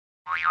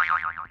To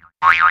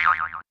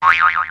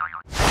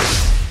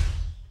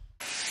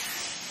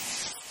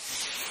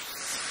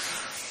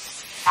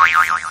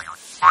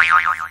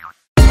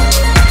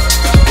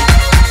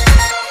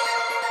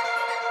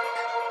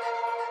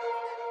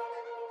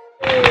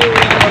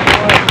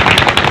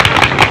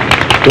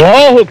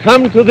all who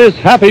come to this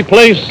happy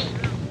place,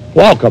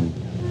 welcome.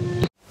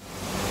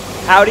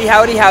 Howdy,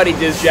 howdy, howdy,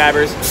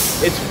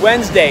 DizJabberz. It's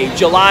Wednesday,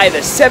 July the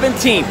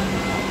 17th,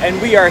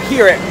 and we are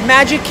here at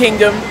Magic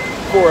Kingdom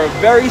for a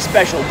very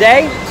special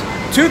day.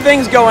 Two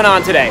things going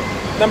on today.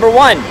 Number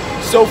one,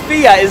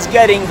 Sophia is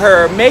getting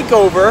her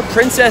makeover,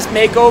 princess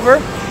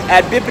makeover,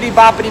 at Bippity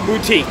Boppity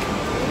Boutique.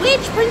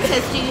 Which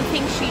princess do you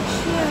think she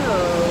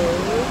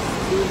chose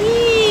to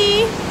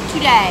be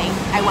today,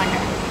 I wonder?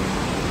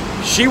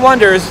 She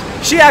wonders.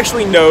 She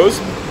actually knows.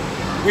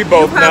 We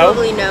both know. You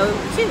probably know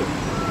too.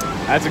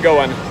 That's a good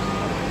one.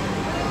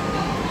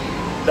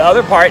 The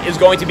other part is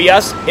going to be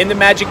us in the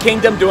Magic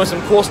Kingdom doing some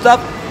cool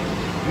stuff.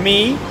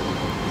 Me,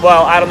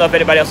 well, I don't know if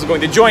anybody else is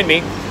going to join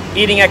me,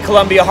 eating at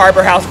Columbia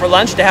Harbor House for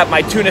lunch to have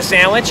my tuna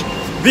sandwich.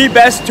 The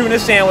best tuna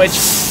sandwich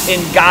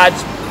in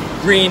God's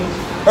green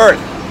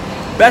earth.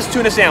 Best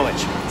tuna sandwich.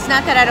 It's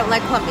not that I don't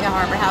like Columbia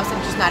Harbor House,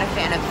 I'm just not a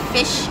fan of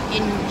fish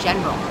in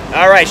general.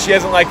 All right, she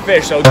doesn't like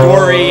fish, so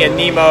Dory and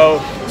Nemo.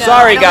 No,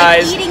 sorry, I don't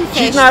guys. like eating fish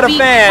she's not a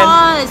fan.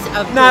 Because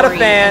of not Dory a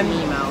fan. And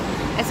Nemo.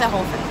 It's a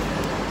whole thing.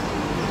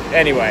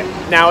 Anyway,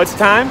 now it's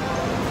time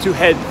to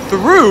head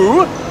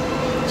through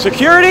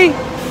security.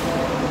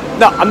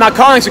 No, I'm not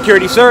calling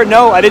security, sir.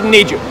 No, I didn't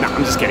need you. No,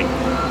 I'm just kidding.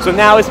 So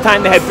now it's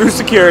time to head through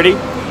security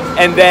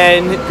and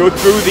then go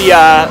through the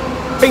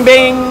bing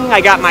bing. I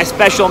got my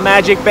special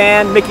magic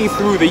band, Mickey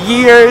Through the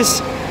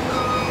Years.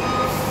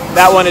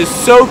 That one is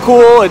so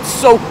cool. It's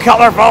so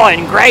colorful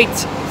and great.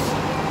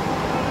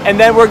 And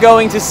then we're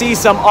going to see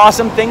some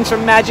awesome things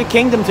from Magic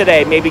Kingdom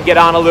today. Maybe get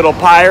on a little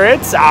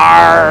pirates.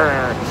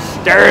 Arr,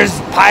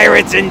 there's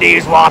pirates in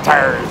these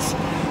waters.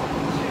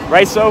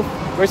 Right, Soph?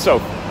 Where's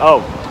Soph?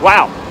 Oh,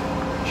 wow.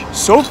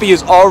 Sophie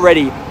is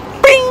already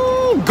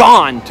bing,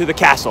 gone to the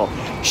castle.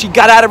 She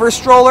got out of her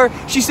stroller.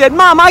 She said,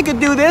 Mom, I could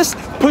do this.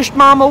 Pushed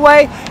Mom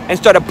away and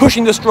started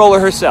pushing the stroller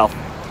herself.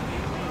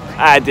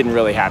 It didn't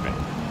really happen.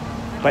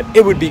 But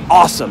it would be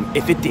awesome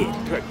if it did.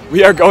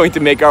 We are going to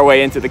make our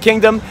way into the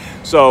kingdom,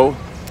 so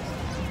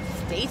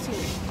stay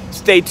tuned.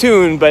 Stay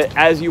tuned, but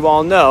as you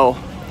all know,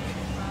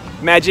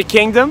 Magic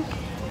Kingdom,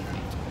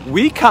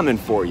 we coming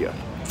for you.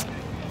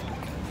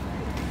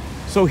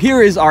 So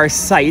here is our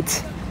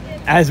site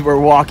as we're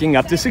walking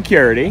up to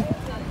security.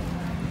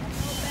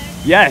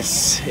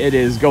 Yes, it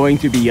is going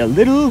to be a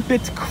little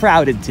bit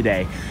crowded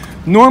today.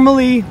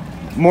 Normally,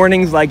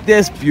 mornings like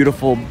this,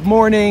 beautiful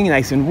morning,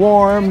 nice and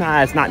warm.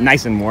 It's not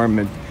nice and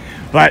warm,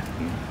 but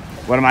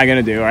what am I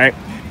gonna do, right?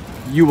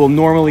 You will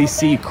normally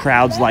see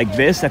crowds like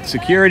this at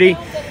security.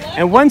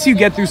 And once you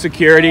get through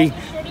security,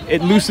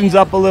 it loosens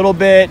up a little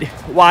bit,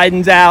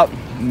 widens out,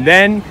 and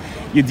then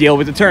you deal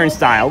with the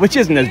turnstile, which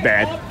isn't as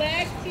bad. All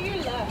bags to your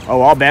left.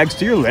 Oh, all bags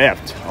to your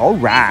left. All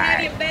right.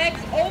 Have your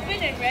bags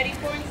open and ready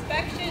for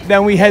inspection.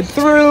 Then we head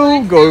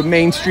through, go to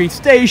Main Street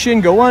Station,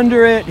 go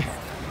under it.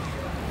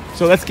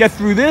 So let's get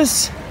through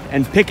this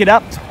and pick it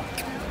up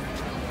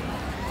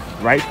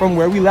right from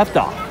where we left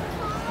off.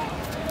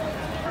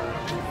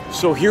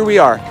 So here we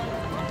are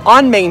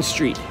on Main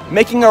Street,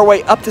 making our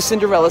way up to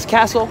Cinderella's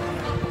castle.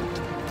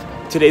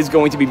 Today's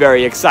going to be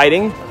very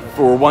exciting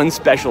for one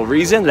special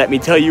reason. Let me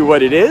tell you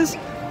what it is.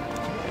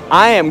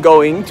 I am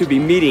going to be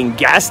meeting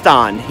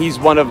Gaston. He's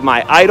one of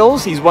my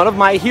idols. He's one of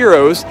my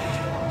heroes.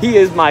 He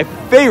is my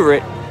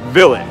favorite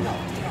villain.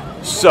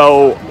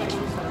 So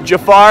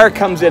Jafar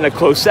comes in a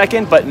close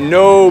second, but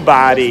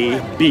nobody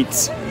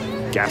beats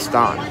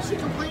Gaston.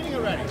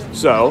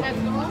 So,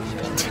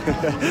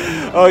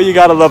 oh, you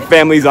gotta love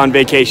families on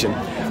vacation.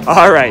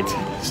 All right,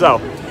 so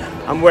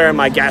I'm wearing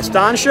my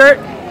Gaston shirt.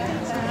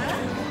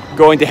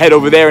 Going to head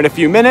over there in a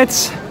few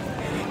minutes.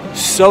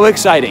 So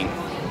exciting,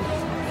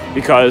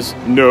 because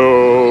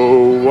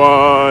no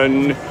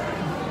one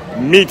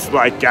meets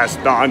like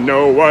Gaston.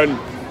 No one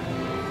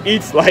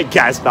eats like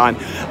Gaston.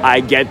 I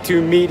get to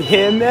meet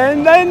him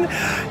and then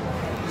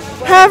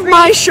have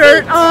my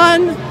shirt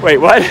on. Wait,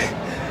 what?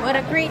 What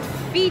a great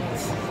feat.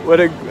 What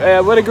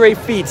a great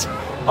feat.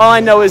 All I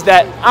know is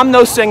that I'm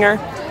no singer.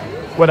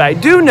 What I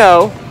do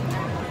know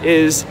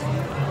is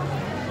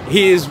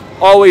he's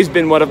always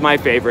been one of my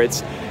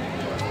favorites.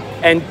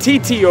 And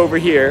TT over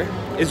here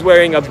is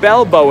wearing a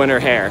Belle bow in her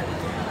hair.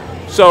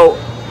 So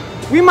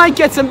we might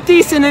get some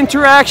decent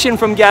interaction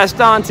from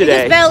Gaston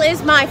today. Because Belle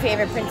is my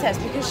favorite princess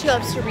because she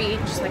loves to read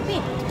just like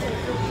me.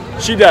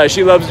 She does.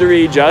 She loves to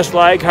read just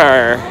like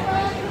her.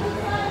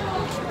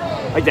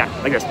 Like that.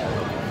 Like this.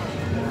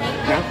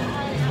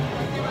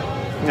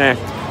 Yeah.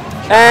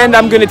 And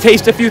I'm going to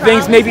taste a few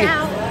things. Maybe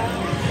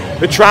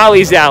the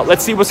trolley's out.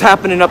 Let's see what's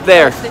happening up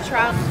there. The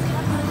trolley.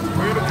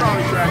 Where are the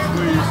trolley tracks,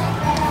 please?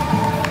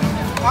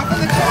 Walk on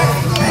the tracks,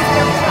 please.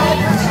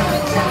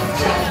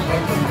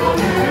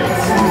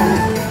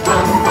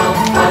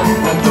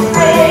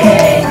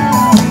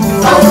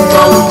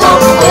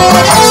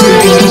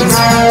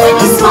 When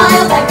you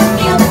smile,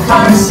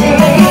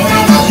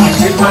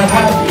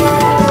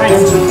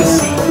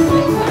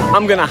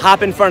 gonna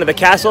hop in front of the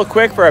castle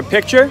quick for a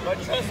picture,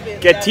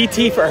 get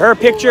TT for her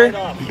picture,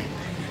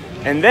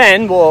 and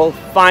then we'll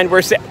find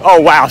where oh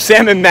wow,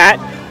 Sam and Matt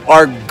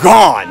are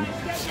gone.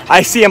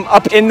 I see them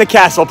up in the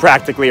castle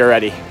practically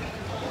already.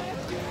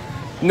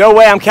 No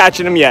way I'm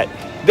catching them yet.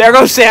 There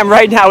goes Sam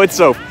right now with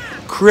Soph.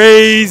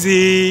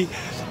 Crazy.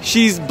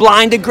 She's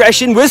blind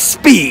aggression with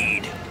speed.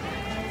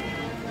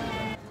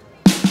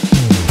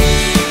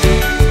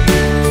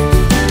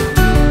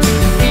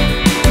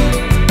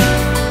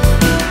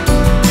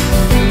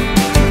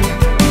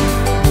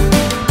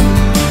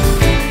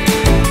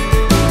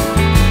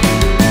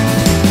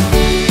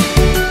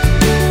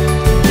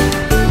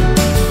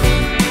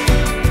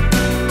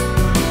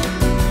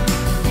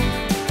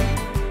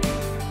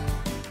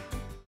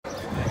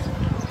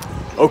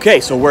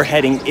 Okay, so we're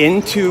heading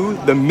into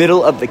the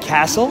middle of the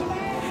castle,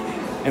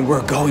 and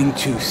we're going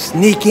to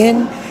sneak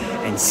in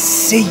and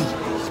see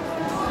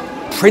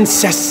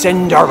Princess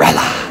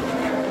Cinderella.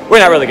 We're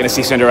not really gonna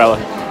see Cinderella,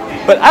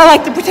 but I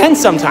like to pretend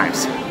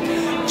sometimes.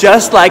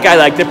 Just like I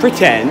like to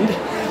pretend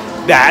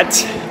that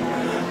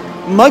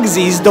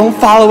Mugsies don't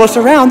follow us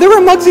around. There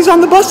were Mugsies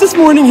on the bus this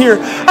morning here.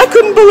 I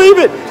couldn't believe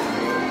it.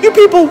 You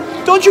people,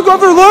 don't you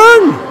ever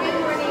learn?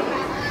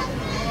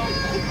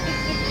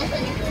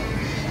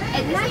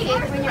 At night,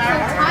 when you're so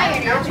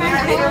tired, you're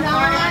trying to hold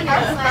on,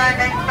 it's like,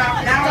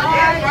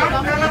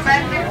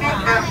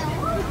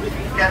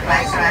 just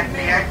like that, we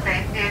are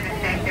saying to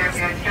take care of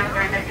your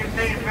children, that you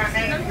please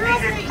remain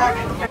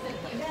seated.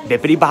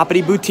 Bippity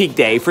Boppity Boutique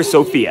Day for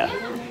Sophia.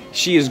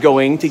 She is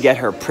going to get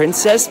her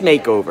princess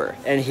makeover.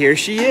 And here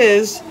she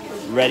is,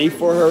 ready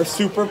for her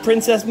super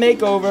princess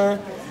makeover.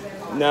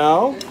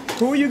 Now,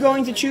 who are you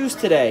going to choose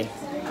today?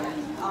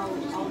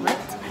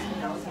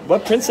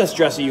 What princess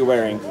dress are you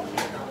wearing?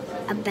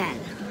 A Belle.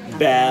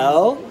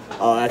 Belle?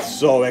 Oh, that's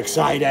so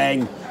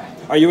exciting.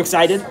 Are you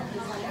excited?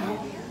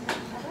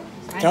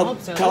 Tell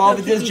all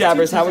the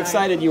DizJabberz how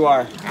excited you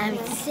are. I'm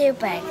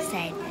super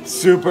excited.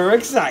 Super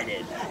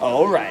excited.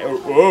 All right.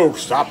 Oh,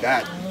 stop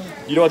that.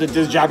 You don't want the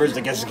DizJabberz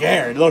to get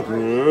scared. Look.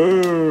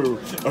 Whoa.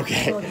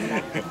 Okay.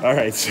 All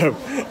right. So,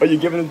 are you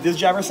giving the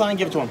DizJabberz sign?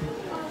 Give it to him.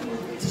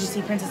 Did you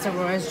see Princess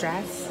Aurora's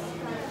dress?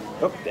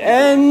 Oh,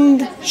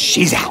 and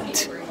she's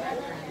out.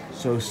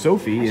 So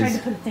Sophie is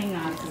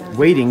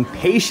waiting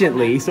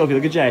patiently. Sophie,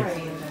 look at Jay.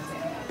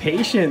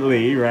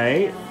 Patiently,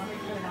 right?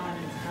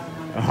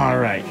 All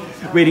right.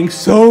 Waiting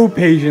so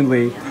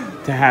patiently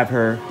to have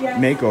her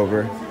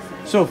makeover.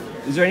 So,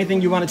 is there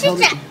anything you want to tell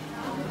me?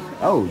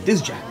 Oh,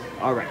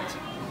 DizJabberz. All right.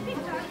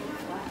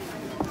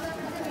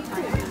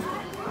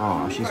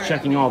 Oh, she's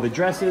checking all the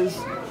dresses.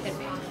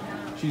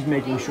 She's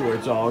making sure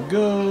it's all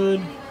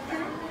good.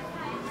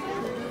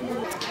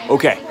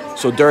 Okay,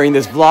 so during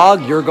this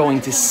vlog, you're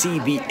going to see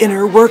the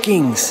inner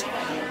workings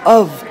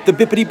of the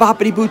Bippity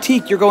Boppity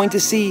Boutique. You're going to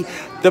see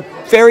the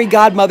fairy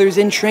godmothers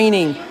in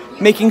training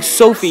making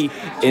Sophie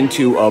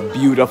into a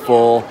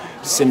beautiful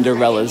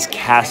Cinderella's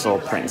castle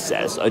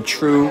princess, a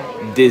true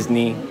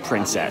Disney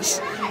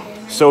princess.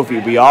 Sophie,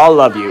 we all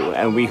love you,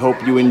 and we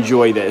hope you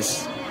enjoy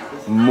this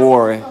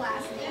more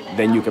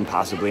than you can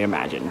possibly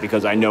imagine,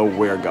 because I know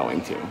we're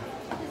going to.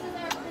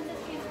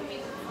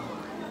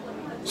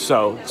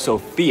 So,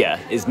 Sophia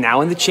is now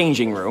in the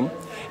changing room,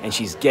 and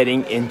she's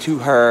getting into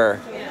her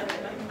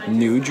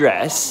new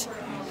dress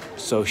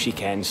so she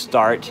can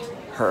start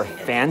her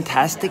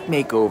fantastic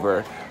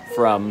makeover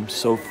from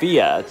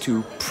Sophia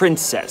to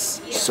Princess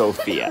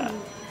Sophia.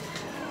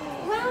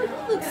 wow,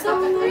 you look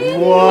so pretty.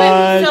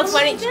 What? So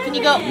funny. Can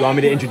you go? You want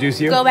me to introduce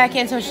you? Go back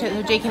in so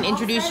Jay can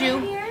introduce you.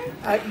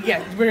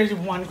 Yeah, where's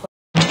one?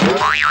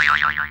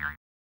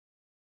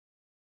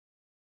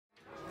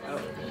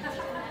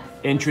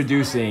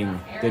 Introducing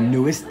the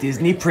newest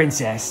Disney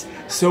princess,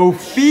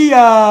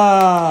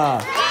 Sophia!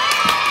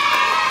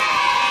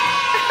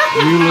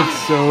 You look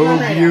so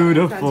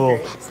beautiful.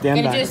 Stand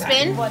Gonna back. do a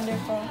spin?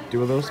 Wonderful.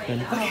 Do a little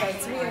spin. Okay,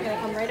 so we're gonna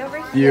come right over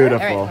here.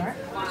 Beautiful. All right.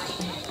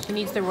 Who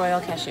needs the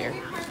royal cashier?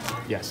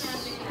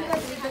 Yes.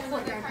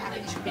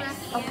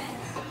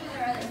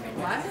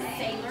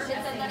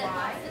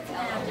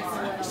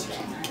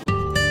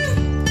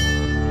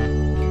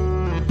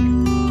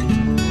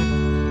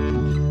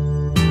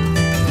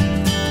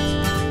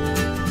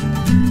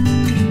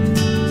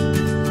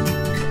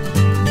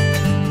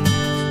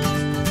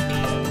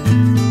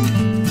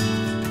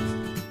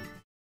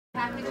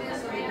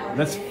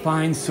 Let's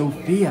find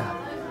Sophia.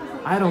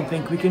 I don't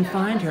think we can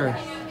find her.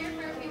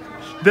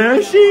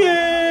 There she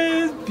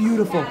is!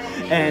 Beautiful.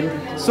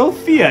 And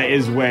Sophia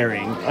is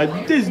wearing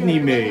a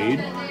Disney-made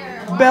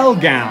bell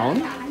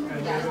gown,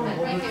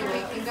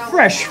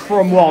 fresh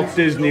from Walt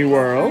Disney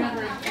World.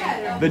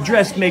 The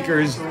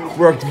dressmakers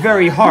worked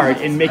very hard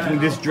in making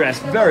this dress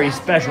very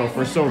special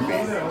for Sophie.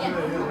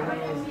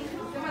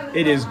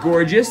 It is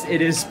gorgeous,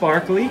 it is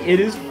sparkly,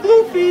 it is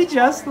floofy,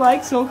 just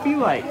like Sophie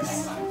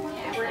likes.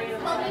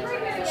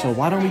 So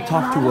why don't we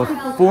talk to a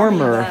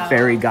former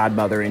fairy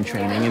godmother in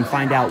training and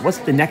find out what's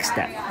the next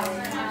step?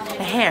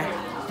 The hair.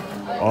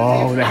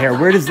 Oh, the hair.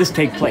 Where does this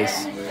take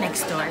place?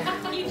 Next door.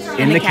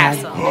 In the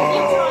castle.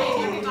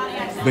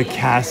 The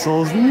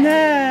castle's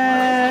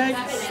next.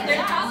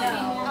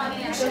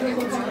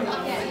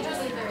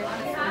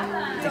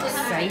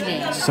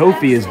 exciting.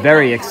 Sophie is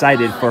very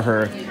excited for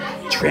her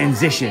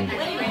transition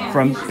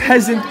from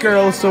peasant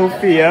girl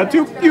Sophia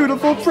to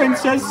beautiful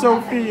Princess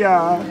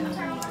Sophia.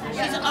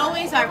 She's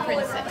always our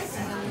princess.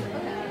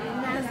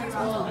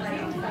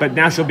 But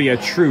now she'll be a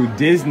true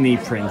Disney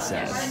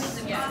princess.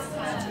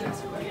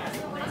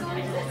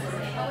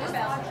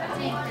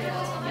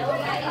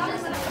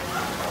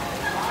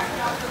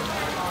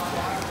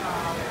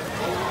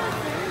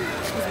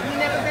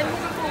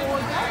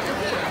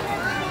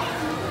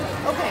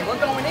 Okay, we're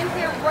going in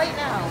here right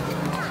now.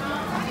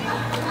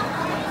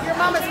 Your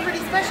mama's pretty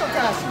special to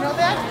us, you know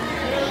that?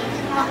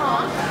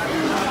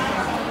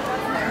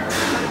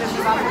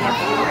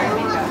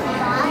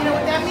 You know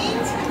what that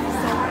means?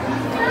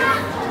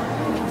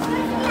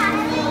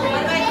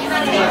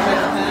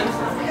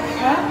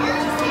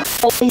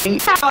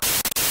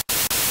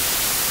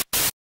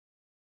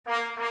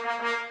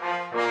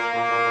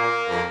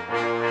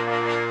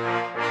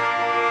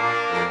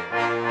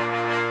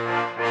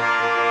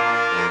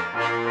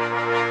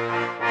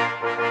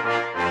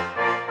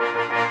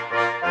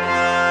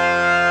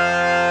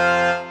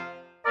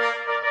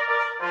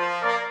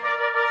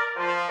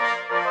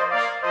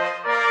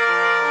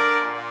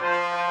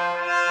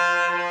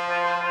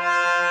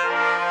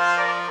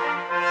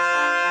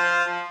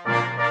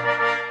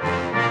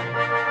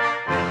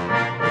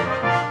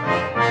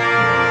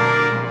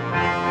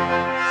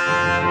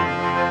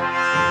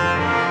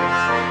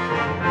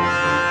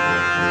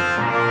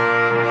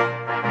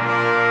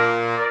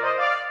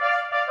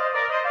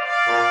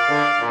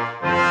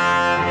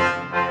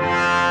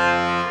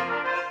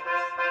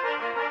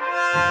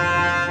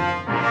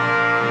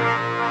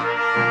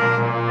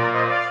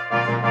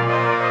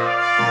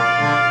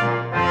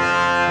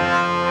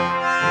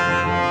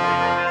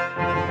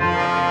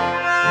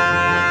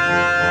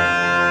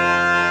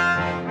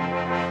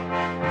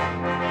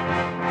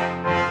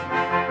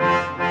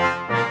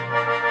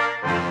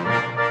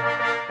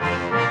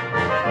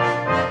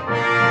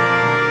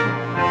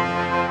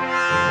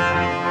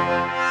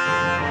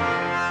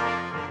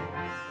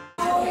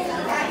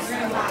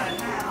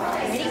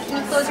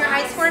 Close your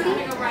eyes for me.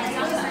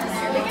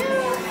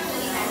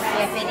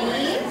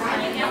 Bippity,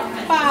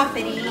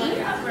 Boppity.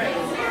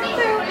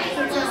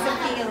 Princess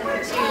Sophia, look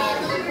at you.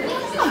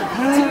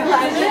 Do you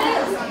like it?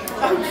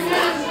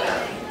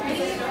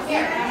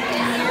 Here,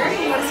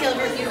 you want to see all of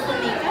your beautiful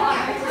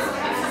makeup?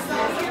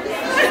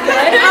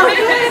 Good. Oh,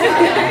 good.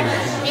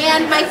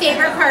 And my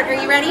favorite part, are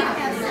you ready?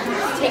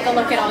 Take a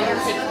look at all your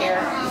pink hair.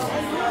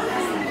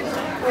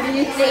 What do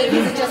you think?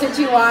 Is it just what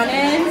you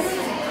wanted?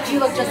 You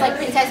look just like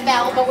Princess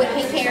Belle, but with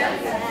pink hair.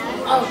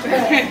 Oh, good.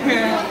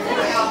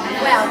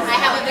 Well, I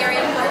have a very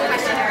important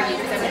question for you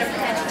because I'm going to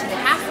present you to the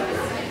castle.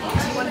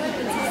 Do you want to be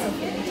Princess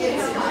Sophia?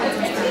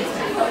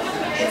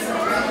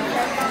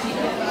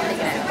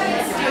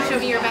 Show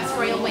me your best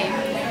royal wave.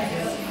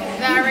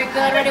 Very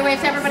good. Ready? Wave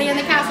to everybody in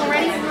the castle.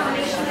 Ready?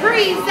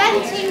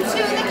 Presenting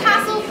to the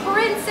castle,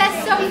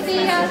 Princess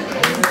Sophia.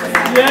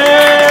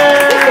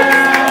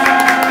 Yay!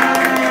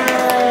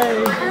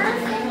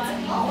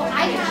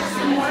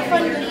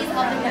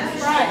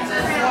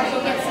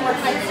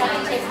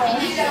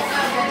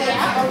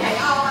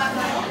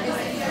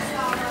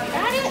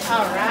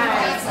 All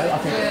right.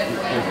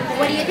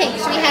 What do you think?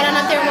 Should we head on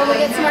up there and we'll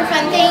get some more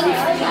fun things?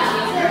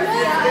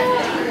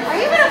 Are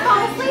you going to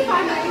fall asleep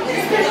on me?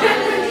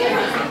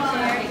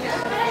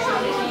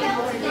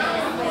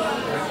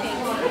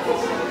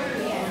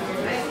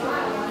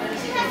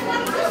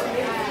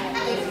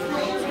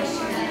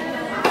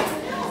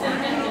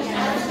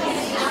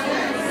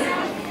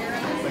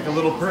 Like a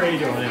little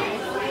parade on it.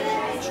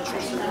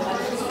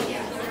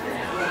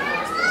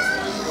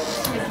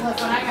 Look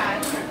what I got.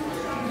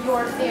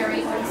 Your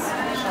very own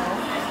special.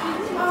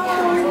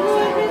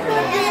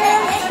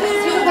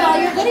 So put all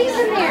your goodies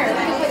in there. You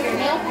can put your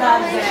nail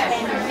polish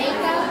and your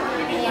makeup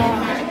and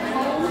magic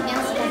comb and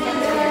some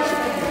adventures.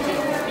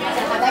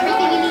 So have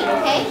everything you need,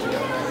 okay?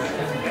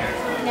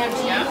 Now,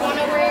 do you want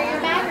to wear your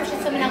bag or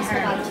should someone else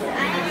hold on to it?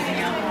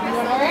 You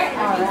want to wear it?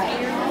 All right.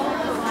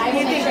 I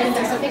will make sure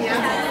there's something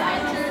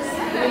inside.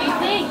 What do you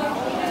think?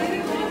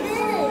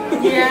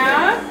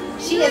 Yeah?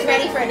 She is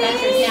ready for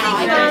adventures now,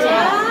 I can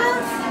tell.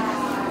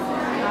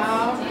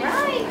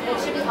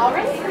 Should be all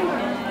ready for you.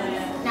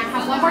 Now, I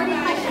have one more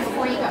question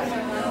before you go.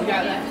 You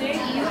got that? Do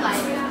you like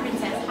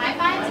princess high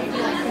fives or do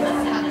you like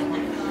princess hugs?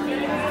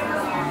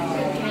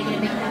 Can I get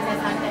a big princess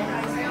hug then?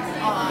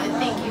 Aw,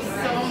 thank you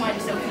so much,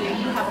 Sophia.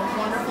 You have a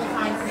wonderful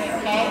time today,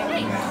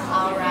 okay?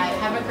 All right.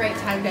 Have a great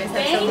time, guys.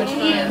 Have so much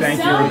fun.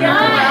 Thank you,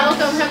 Rebecca.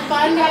 Welcome. Have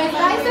fun, guys.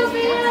 Bye,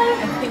 Sophia.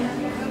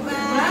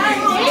 Bye.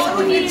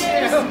 Thank you.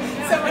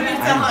 Someone needs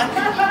a hug.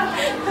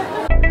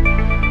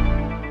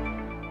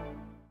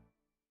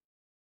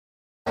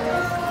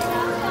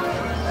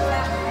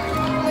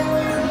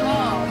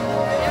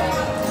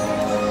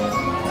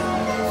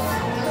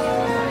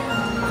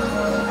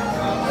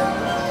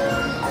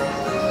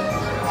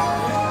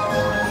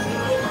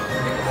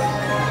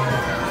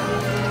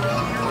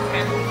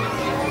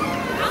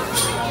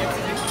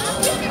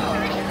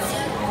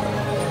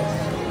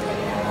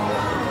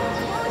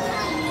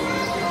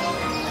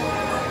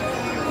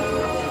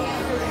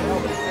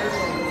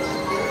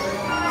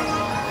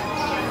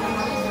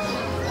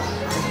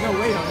 no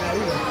weight on that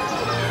either.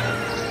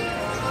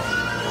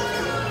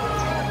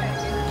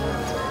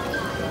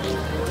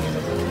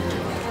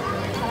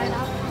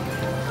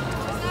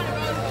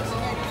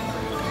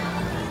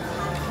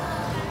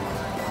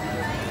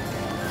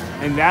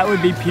 And that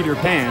would be Peter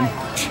Pan.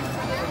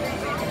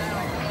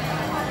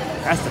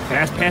 That's the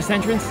fast pass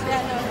entrance?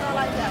 Yeah, no, it's not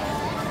like that.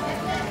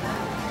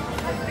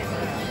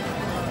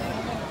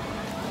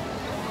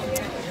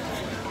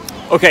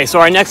 Okay, so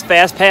our next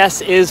fast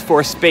pass is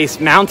for Space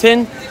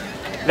Mountain.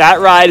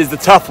 That ride is the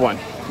tough one.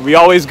 We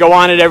always go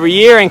on it every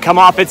year and come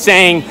off it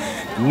saying,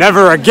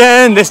 never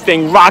again, this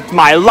thing rocked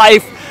my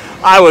life.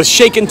 I was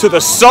shaken to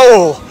the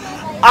soul.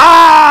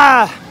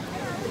 Ah!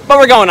 But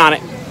we're going on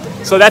it.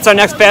 So that's our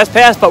next fast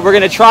pass, but we're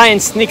gonna try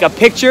and sneak a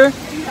picture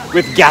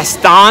with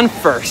Gaston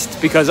first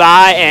because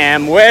I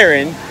am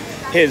wearing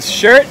his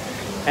shirt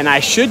and I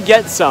should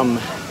get some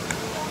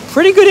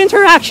pretty good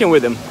interaction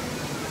with him.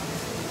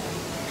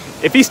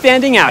 If he's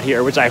standing out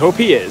here, which I hope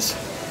he is,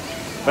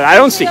 but I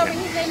don't see him.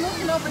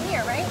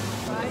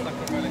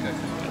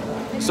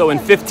 So in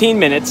 15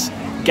 minutes,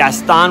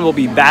 Gaston will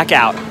be back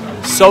out.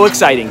 So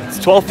exciting. It's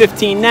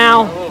 12:15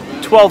 now,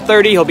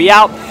 12:30 he'll be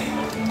out.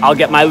 I'll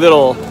get my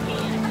little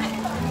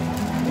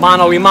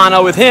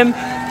mano-a-mano with him,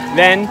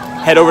 then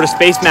head over to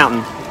Space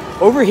Mountain.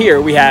 Over here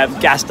we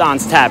have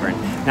Gaston's Tavern.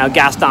 Now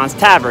Gaston's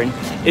Tavern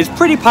is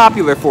pretty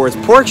popular for its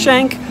pork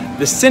shank,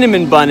 the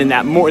cinnamon bun in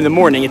the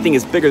morning, I think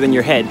it's bigger than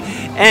your head,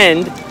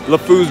 and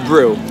LeFou's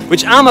Brew,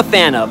 which I'm a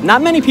fan of.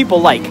 Not many people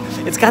like.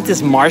 It's got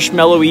this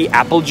marshmallowy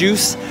apple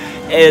juice.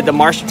 The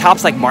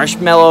top's like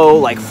marshmallow,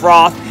 like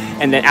froth,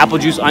 and then apple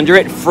juice under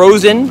it,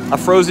 frozen, a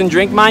frozen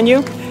drink, mind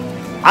you.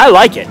 I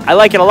like it. I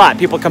like it a lot.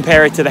 People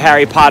compare it to the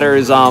Harry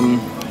Potter's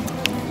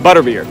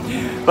butterbeer,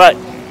 but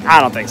I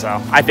don't think so.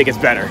 I think it's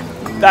better.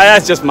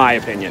 That's just my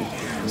opinion.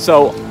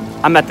 So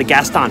I'm at the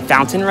Gaston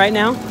Fountain right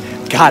now.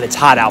 God, it's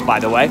hot out, by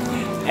the way.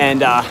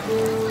 And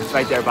it's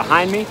right there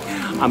behind me.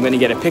 I'm gonna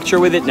get a picture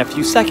with it in a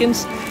few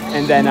seconds,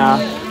 and then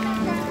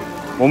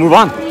we'll move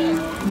on.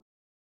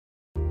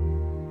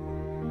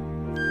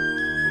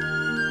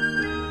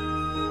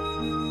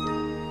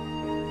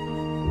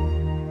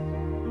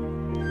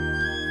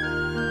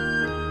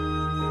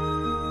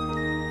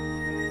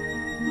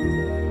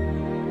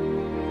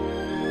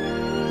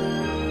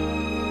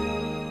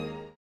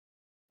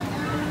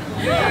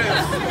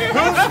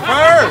 Who's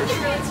first?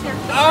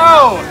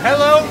 Oh,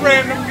 hello,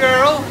 random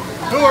girl.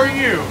 Who are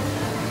you?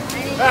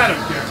 I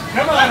don't care.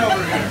 Come on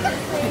over here.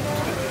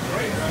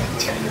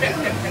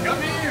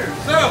 Come here.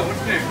 So,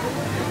 what's new?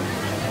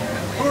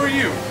 Who are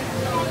you?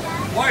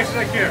 Why should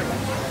I care?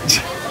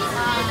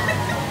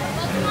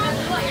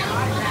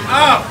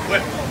 Oh,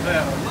 well,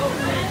 no.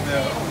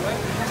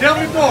 Tell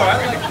me more. I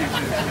like you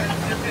too.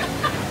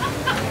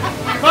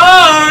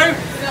 Bye.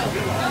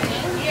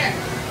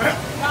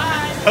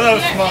 Hello,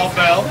 small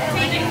Belle.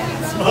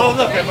 Oh,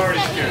 look, I'm already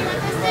scared.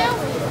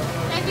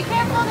 And be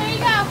careful, there you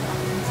go.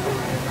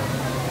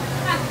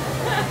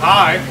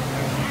 Hi.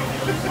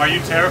 Are you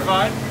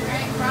terrified?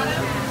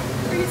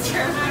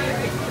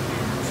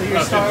 So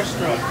you're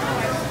starstruck.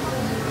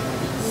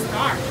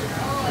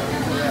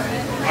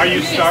 Are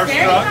you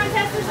starstruck?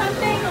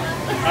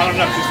 I don't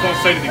know, she just won't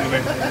say anything to me.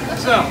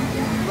 So,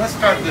 let's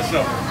start this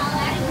over.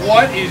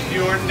 What is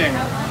your name?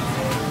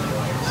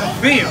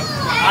 Sophia.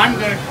 I'm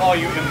going to call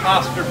you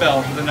Imposter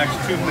Belle for the next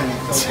 2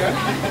 minutes, okay?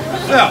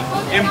 So,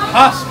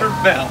 Imposter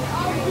Belle,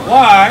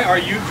 why are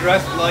you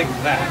dressed like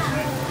that?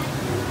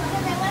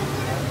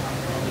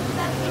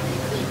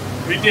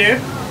 We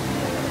did?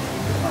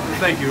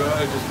 Thank you,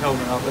 I just held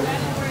it out there.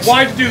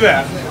 Why'd you do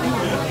that?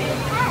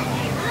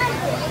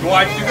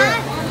 Why'd you do that?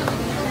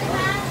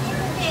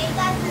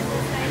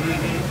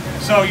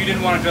 So you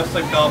didn't want to dress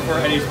like Belle for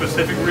any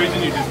specific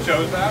reason, you just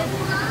chose that?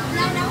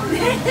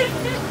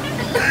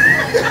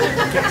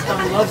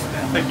 Gaston loves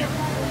Belle. Thank you.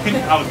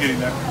 I was getting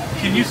there.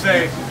 Can you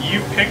say,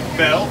 you picked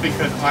Belle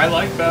because I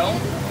like Belle?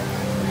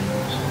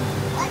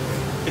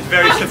 It's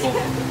very simple.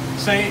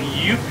 Say,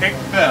 you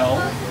picked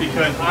Belle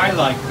because I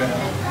like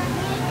Belle.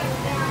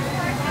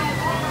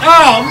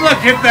 Oh,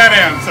 look at that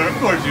answer. Of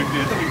course you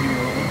did.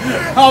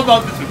 How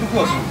about this one? Who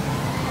was it?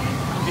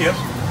 Yes?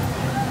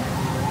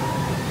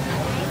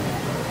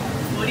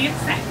 What do you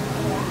say?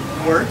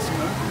 Words?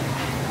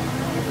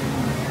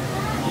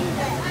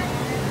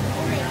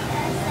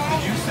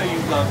 Did you say you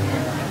love me?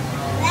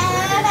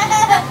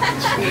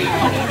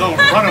 Don't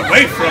run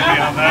away from me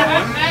on that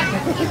one.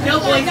 No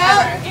boys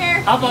ever.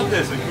 How about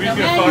this? Can we get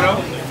a photo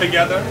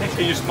together?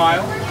 Can you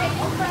smile?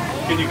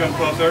 Can you come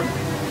closer?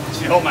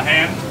 Can you hold my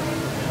hand?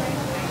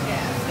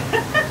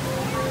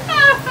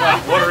 Wow,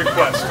 what a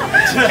request.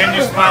 Can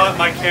you smile at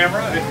my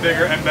camera? It's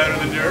bigger and better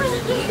than yours.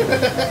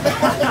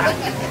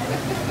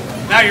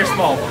 Now you're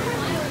small one.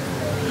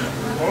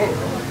 Oh.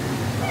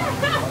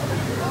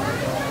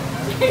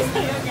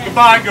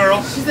 Goodbye,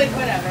 girl. She's like,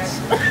 whatever.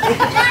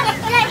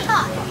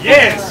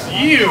 Yes,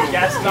 you.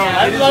 Gaston,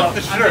 I love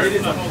the shirt. It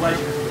is a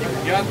pleasure.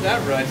 You got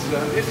that right,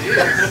 son. It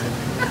is.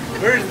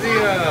 Where's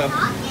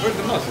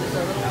the muscle?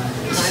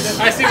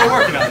 I see we're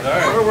working on it. All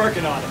right. We're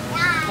working on it.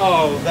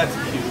 Oh, that's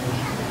cute.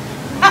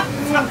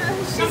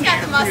 She's got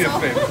the muscle. Do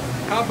me a favor.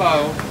 How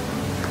about...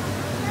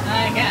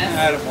 I guess.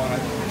 I don't want to.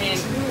 I mean,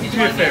 did Do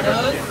you me a want to do favor.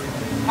 those?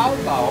 How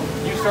about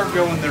you start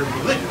going there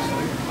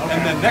religiously,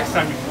 and then next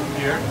time you come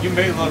here, you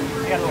may look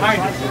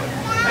kind of good.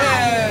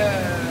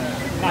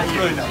 It's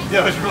really not.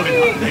 Yeah, it's really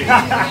not.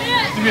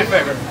 Do me a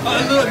favor.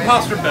 Little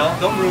imposter Belle,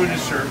 don't ruin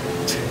his shirt.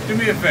 Do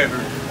me a favor.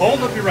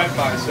 Hold up your right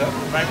bicep.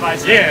 Right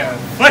bicep. Yeah,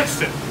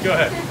 flex it. Go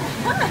ahead.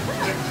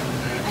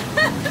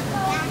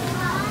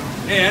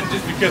 And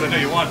just because I know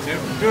you want to,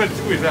 go ahead and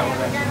squeeze that one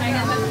out.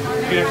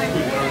 Yeah,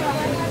 squeeze it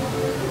out.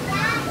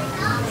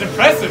 It's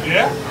impressive,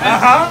 yeah?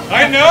 Uh-huh.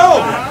 I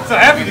know. So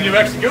happy that you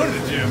actually go to the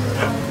gym.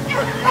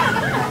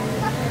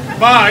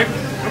 Bye.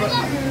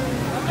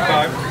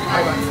 Bye.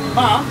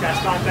 Mom.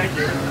 Gaston, thank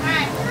you.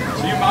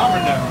 So you mom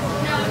or no?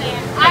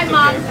 I'm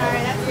mom, sorry,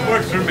 that's it.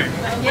 Works for me.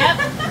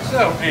 Yep.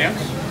 So,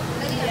 Ants,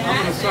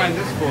 I'm going to sign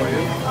this for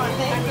you.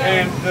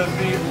 And does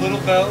the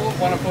little Belle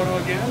want a photo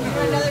again?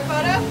 Another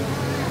photo?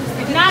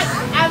 If not,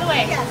 out of the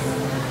way. Yes.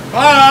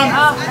 Mom!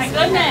 Oh, my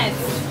goodness.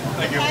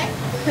 Thank you.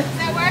 Does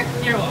that work?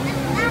 You're welcome.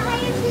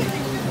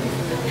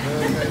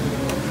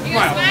 You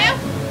Smile. gonna smile?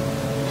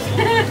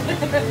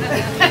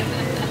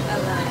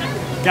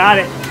 Got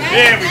it.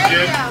 Yeah, we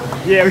did.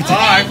 Yeah, we did.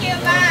 Bye. Thank you,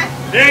 bye.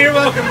 Yeah, you're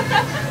welcome.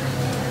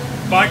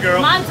 Bye, girl.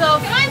 Come on,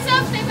 Soph. Come on,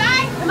 Soph, say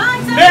bye. Come on,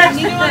 Soph. Next.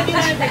 You want to do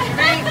that picture,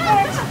 right?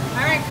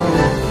 All right.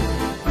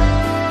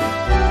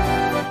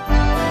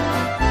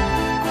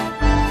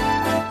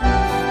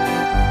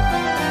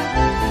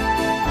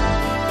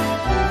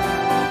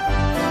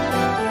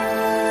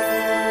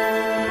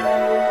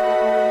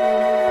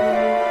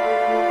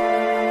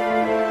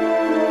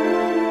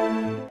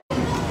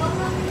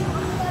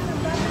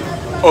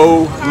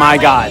 Oh my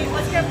God.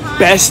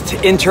 Best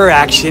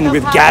interaction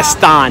with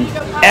Gaston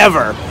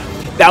ever.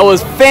 That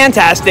was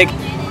fantastic.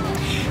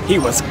 He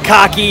was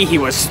cocky, he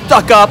was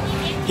stuck up,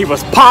 he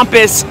was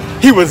pompous,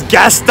 he was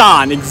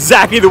Gaston,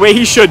 exactly the way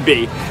he should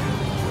be.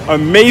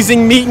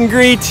 Amazing meet and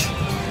greet.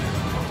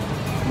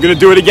 I'm gonna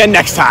do it again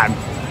next time.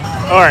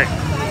 All right,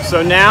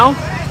 so now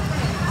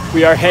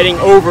we are heading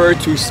over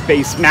to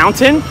Space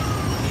Mountain.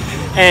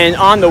 And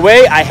on the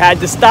way, I had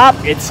to stop.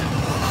 It's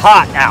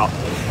hot out.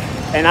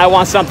 And I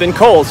want something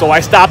cold, so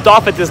I stopped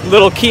off at this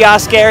little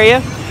kiosk area,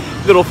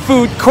 little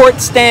food court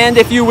stand,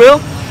 if you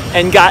will,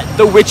 and got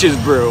the Witch's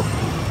Brew.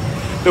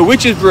 The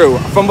Witch's Brew,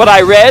 from what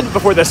I read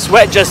before the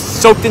sweat just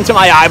soaked into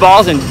my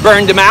eyeballs and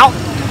burned them out,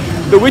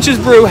 the Witch's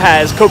Brew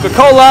has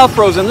Coca-Cola,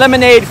 frozen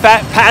lemonade,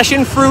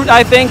 passion fruit,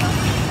 I think,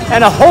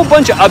 and a whole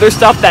bunch of other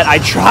stuff that I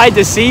tried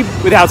to see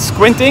without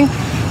squinting.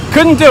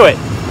 Couldn't do it.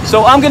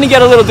 So I'm gonna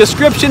get a little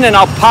description and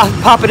I'll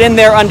pop it in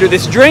there under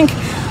this drink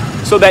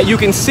so that you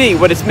can see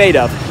what it's made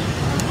of.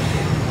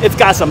 It's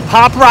got some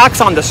Pop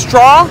Rocks on the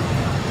straw.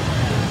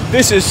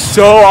 This is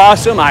so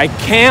awesome. I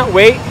can't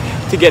wait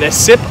to get a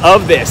sip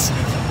of this.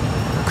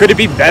 Could it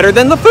be better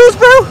than the Foos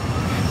Brew?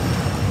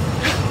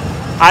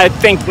 I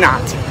think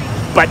not,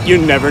 but you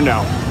never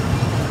know.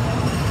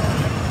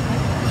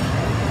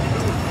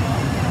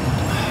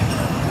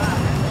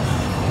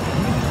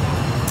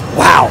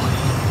 Wow.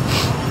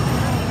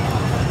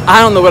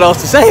 I don't know what else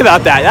to say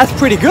about that. That's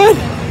pretty good.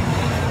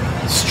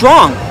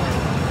 Strong.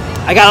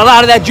 I got a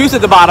lot of that juice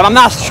at the bottom. I'm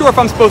not sure if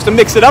I'm supposed to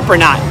mix it up or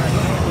not.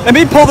 Let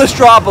me pull the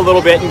straw up a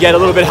little bit and get a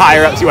little bit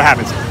higher up, see what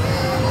happens.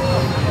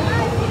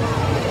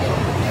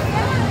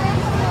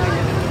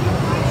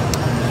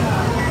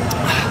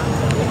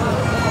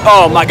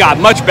 Oh my God,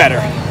 much better.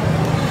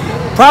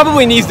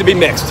 Probably needs to be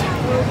mixed.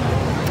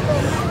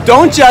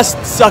 Don't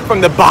just suck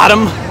from the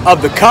bottom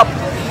of the cup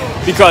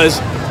because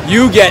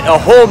you get a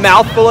whole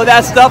mouthful of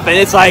that stuff and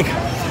it's like,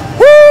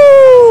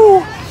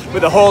 woo!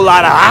 With a whole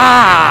lot of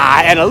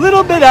ah and a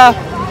little bit of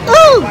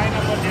ooh.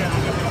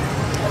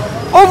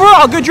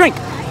 Overall, good drink.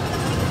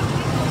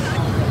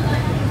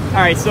 All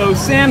right, so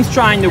Sam's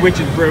trying the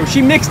Witch's Brew. She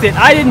mixed it.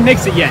 I didn't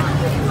mix it yet.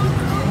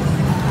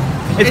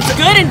 It's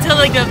good until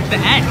like the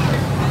end.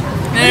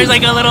 And there's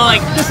like a little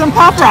like. There's some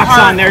Pop Rocks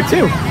on there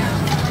too.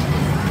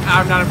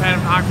 I'm not a fan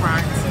of Pop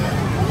Rocks.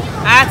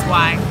 That's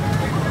why.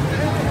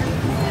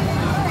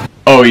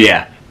 Oh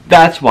yeah,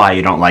 that's why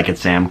you don't like it,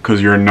 Sam,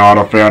 because you're not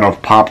a fan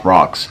of Pop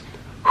Rocks.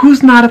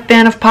 Who's not a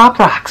fan of Pop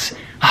Rocks?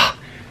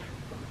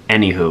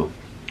 Anywho,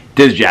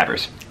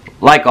 DizJabberz.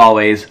 Like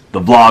always,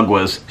 the vlog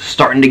was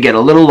starting to get a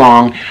little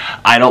long.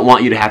 I don't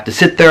want you to have to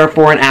sit there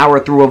for an hour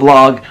through a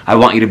vlog. I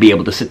want you to be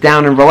able to sit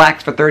down and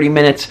relax for 30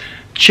 minutes,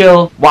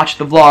 chill, watch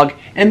the vlog,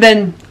 and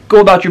then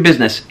go about your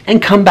business and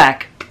come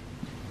back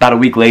about a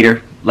week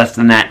later, less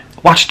than that,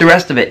 watch the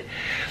rest of it,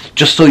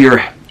 just so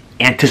you're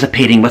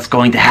anticipating what's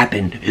going to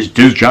happen. Is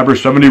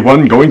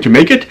DizJabberz71 going to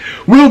make it?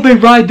 Will they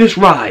ride this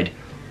ride?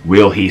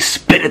 Will he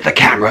spit at the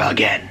camera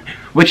again?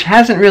 Which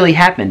hasn't really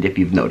happened if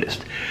you've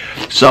noticed.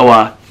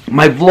 So,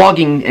 my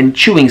vlogging and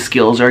chewing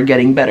skills are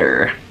getting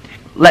better.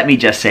 Let me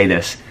just say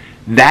this.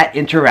 That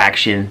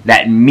interaction,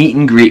 that meet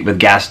and greet with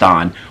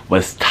Gaston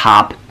was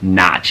top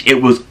notch.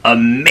 It was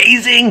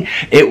amazing.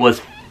 It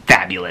was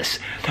fabulous.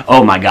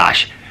 Oh my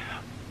gosh.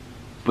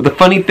 But the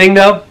funny thing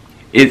though,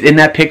 is in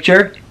that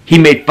picture, he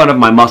made fun of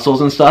my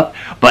muscles and stuff,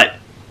 but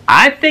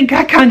I think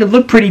I kind of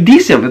look pretty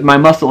decent with my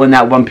muscle in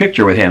that one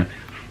picture with him.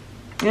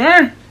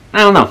 I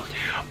don't know.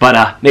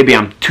 But maybe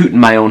I'm tooting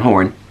my own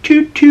horn.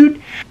 Toot toot.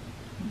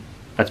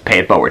 Let's pay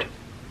it forward.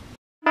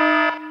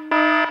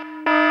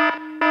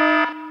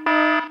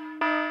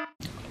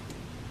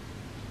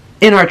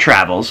 In our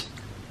travels,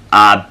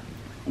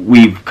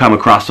 we've come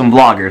across some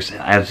vloggers,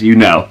 as you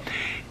know,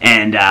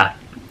 and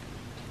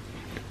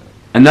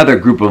another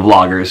group of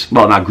vloggers,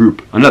 well, not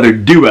group, another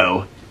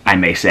duo, I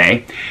may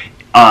say,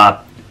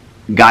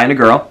 guy and a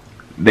girl.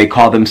 They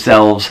call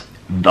themselves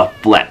The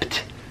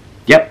Flept.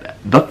 Yep,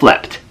 The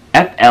Flept.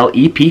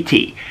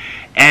 F-L-E-P-T.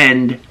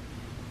 And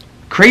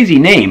crazy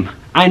name,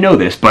 I know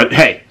this, but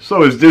hey,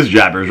 so is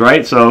DizJabberz,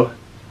 right? So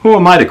who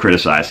am I to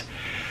criticize?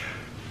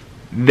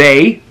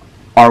 They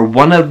are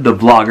one of the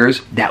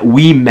vloggers that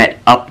we met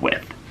up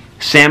with.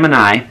 Sam and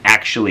I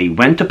actually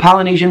went to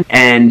Polynesian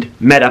and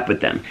met up with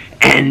them.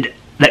 And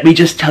let me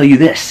just tell you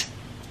this.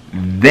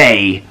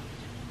 They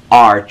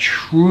are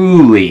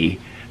truly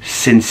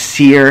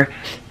sincere,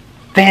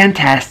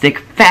 fantastic,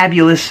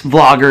 fabulous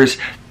vloggers.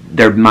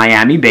 They're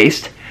Miami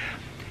based.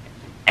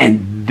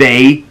 And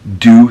they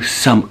do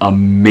some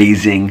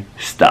amazing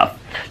stuff.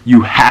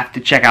 You have to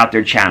check out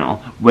their channel.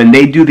 When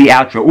they do the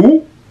outro.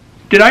 Ooh,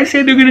 did I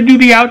say they're going to do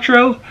the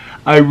outro?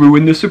 I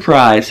ruined the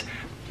surprise.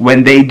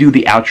 When they do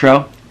the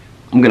outro,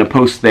 I'm going to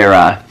post their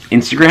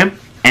Instagram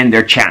and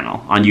their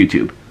channel on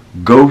YouTube.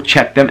 Go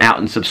check them out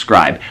and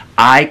subscribe.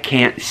 I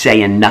can't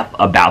say enough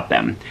about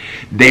them.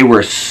 They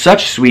were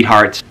such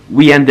sweethearts.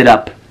 We ended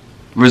up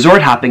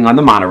resort hopping on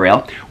the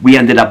monorail. We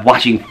ended up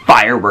watching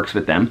fireworks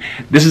with them.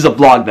 This is a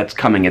vlog that's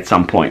coming at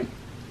some point.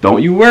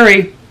 Don't you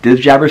worry.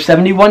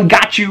 DizJabberz71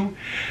 got you.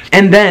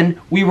 And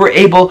then we were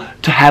able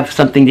to have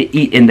something to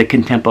eat in the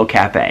Contempo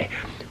Cafe.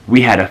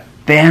 We had a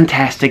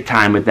fantastic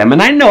time with them.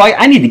 And I know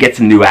I need to get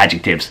some new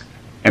adjectives.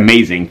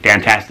 Amazing,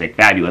 fantastic,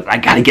 fabulous. I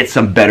got to get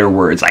some better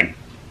words.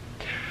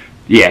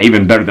 Yeah,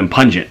 even better than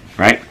pungent,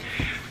 right?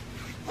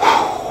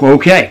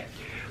 Okay.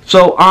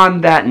 So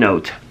on that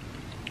note,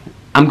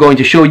 I'm going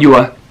to show you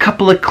a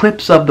couple of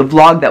clips of the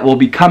vlog that will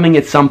be coming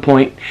at some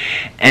point,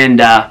 and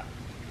then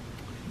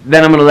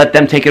I'm going to let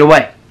them take it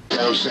away.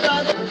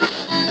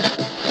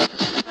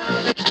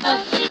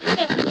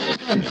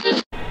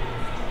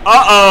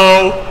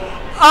 Uh-oh.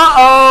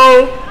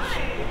 Uh-oh.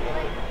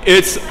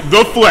 It's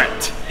The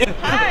Flept.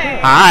 Hi.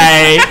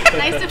 Hi.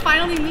 Nice to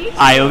finally meet you.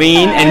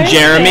 Eileen and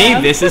Jeremy,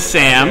 this is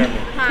Sam.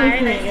 Hi, nice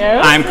to meet you.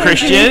 I'm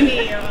Christian.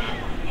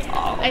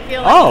 I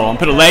feel Oh, I'm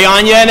put a lay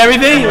on you and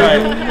everything?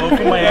 Well,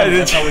 for Miami,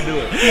 that's how we do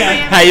it.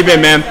 How you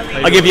been, man?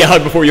 I'll give you a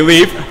hug before you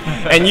leave.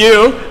 And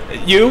you,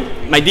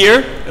 my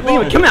dear,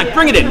 come on,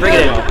 bring it in, bring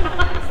it in.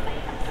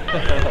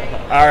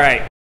 All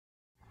right.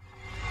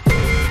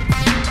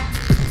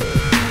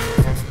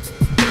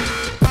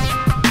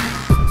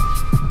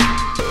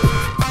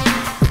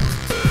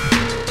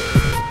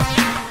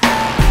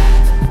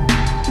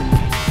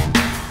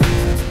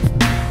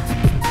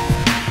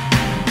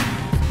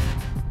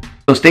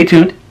 So stay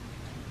tuned.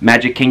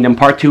 Magic Kingdom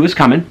Part 2 is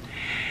coming.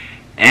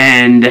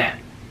 And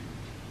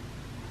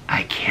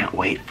I can't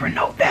wait for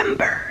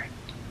November.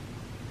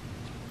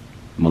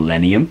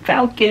 Millennium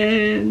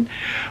Falcon.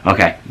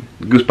 Okay,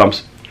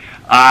 goosebumps.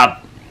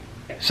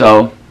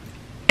 So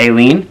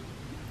Aileen,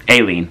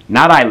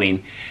 not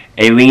Eileen.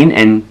 Aileen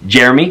and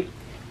Jeremy,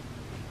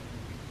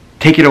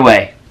 take it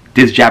away.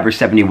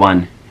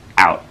 DizJabberz71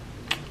 out.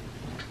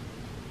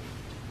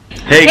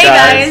 Hey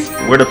guys,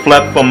 we're the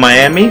Flept from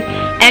Miami.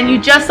 And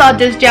you just saw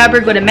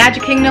DizJabberz go to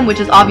Magic Kingdom,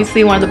 which is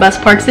obviously one of the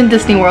best parks in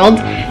Disney World.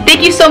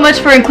 Thank you so much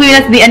for including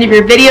us at the end of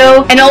your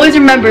video. And always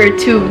remember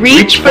to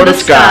reach for the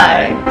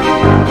sky.